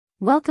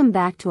Welcome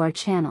back to our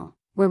channel,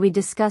 where we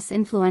discuss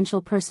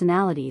influential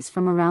personalities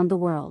from around the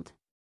world.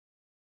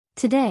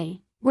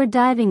 Today, we're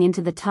diving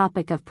into the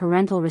topic of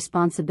parental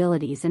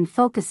responsibilities and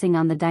focusing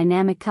on the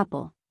dynamic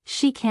couple,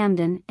 Sheikh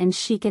Hamdan and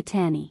Sheikha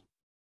Tani.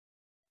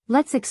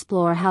 Let's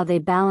explore how they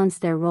balance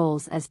their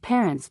roles as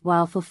parents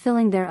while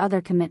fulfilling their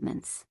other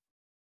commitments.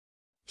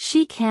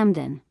 Sheikh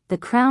Hamdan, the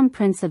Crown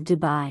Prince of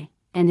Dubai,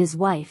 and his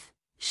wife,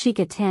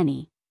 Sheikha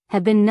Tani,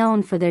 have been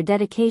known for their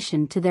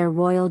dedication to their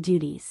royal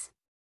duties.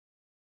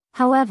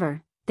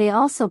 However, they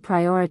also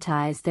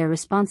prioritize their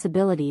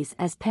responsibilities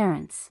as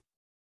parents.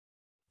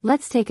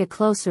 Let's take a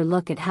closer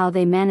look at how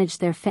they manage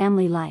their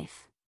family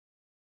life.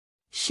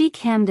 Sheikh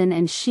Hamdan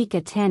and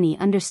Sheikha Tani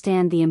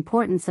understand the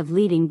importance of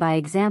leading by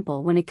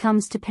example when it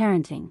comes to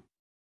parenting.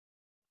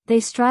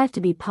 They strive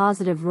to be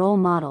positive role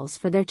models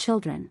for their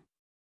children.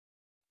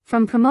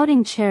 From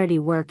promoting charity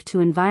work to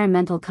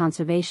environmental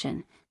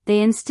conservation, they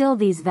instill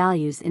these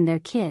values in their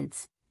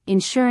kids,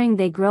 ensuring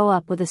they grow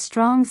up with a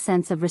strong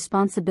sense of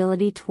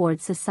responsibility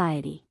towards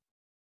society.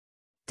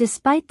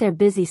 Despite their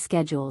busy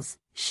schedules,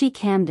 Sheikh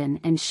Hamdan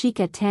and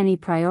Sheikha Tani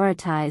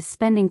prioritize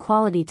spending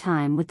quality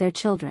time with their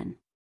children.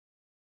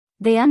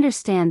 They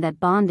understand that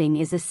bonding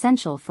is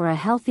essential for a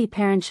healthy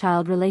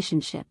parent-child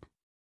relationship.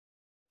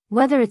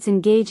 Whether it's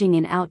engaging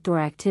in outdoor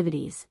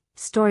activities,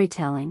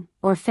 storytelling,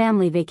 or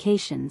family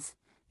vacations,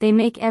 they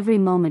make every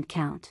moment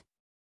count.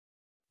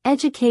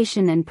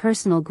 Education and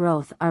personal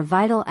growth are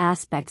vital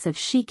aspects of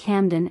Sheikh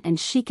Hamdan and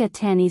Sheikha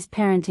Tani's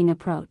parenting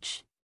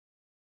approach.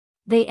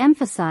 They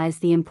emphasize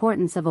the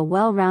importance of a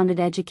well-rounded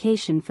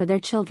education for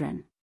their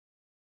children.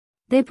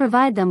 They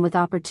provide them with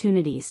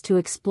opportunities to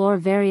explore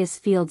various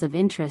fields of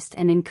interest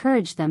and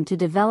encourage them to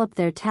develop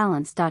their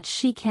talents.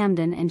 Sheikh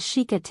Hamdan and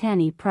Sheikha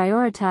Tani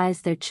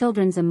prioritize their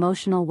children's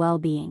emotional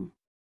well-being.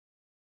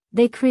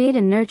 They create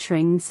a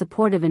nurturing and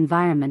supportive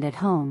environment at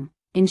home,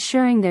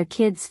 ensuring their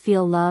kids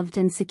feel loved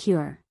and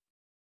secure.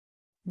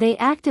 They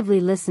actively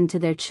listen to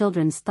their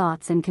children's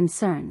thoughts and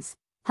concerns,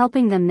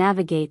 helping them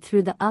navigate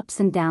through the ups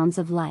and downs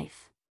of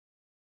life.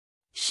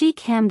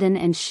 Sheikh Hamdan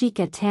and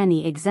Sheikha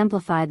Tani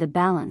exemplify the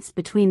balance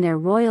between their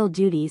royal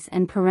duties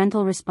and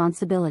parental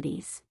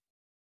responsibilities.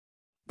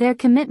 Their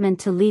commitment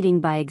to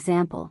leading by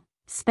example,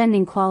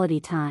 spending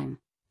quality time,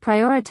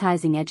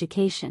 prioritizing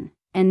education,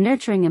 and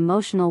nurturing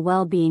emotional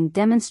well-being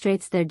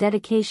demonstrates their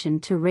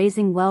dedication to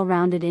raising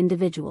well-rounded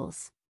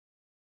individuals.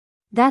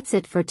 That's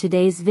it for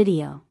today's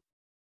video.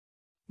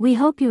 We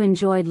hope you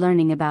enjoyed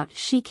learning about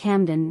Sheikh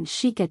Hamdan and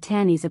Sheikha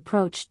Tani's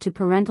approach to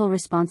parental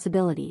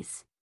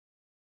responsibilities.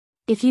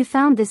 If you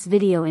found this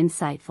video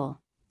insightful,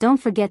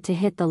 don't forget to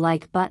hit the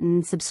like button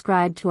and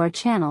subscribe to our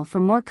channel for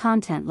more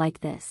content like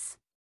this.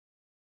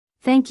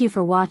 Thank you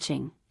for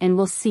watching, and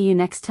we'll see you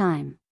next time.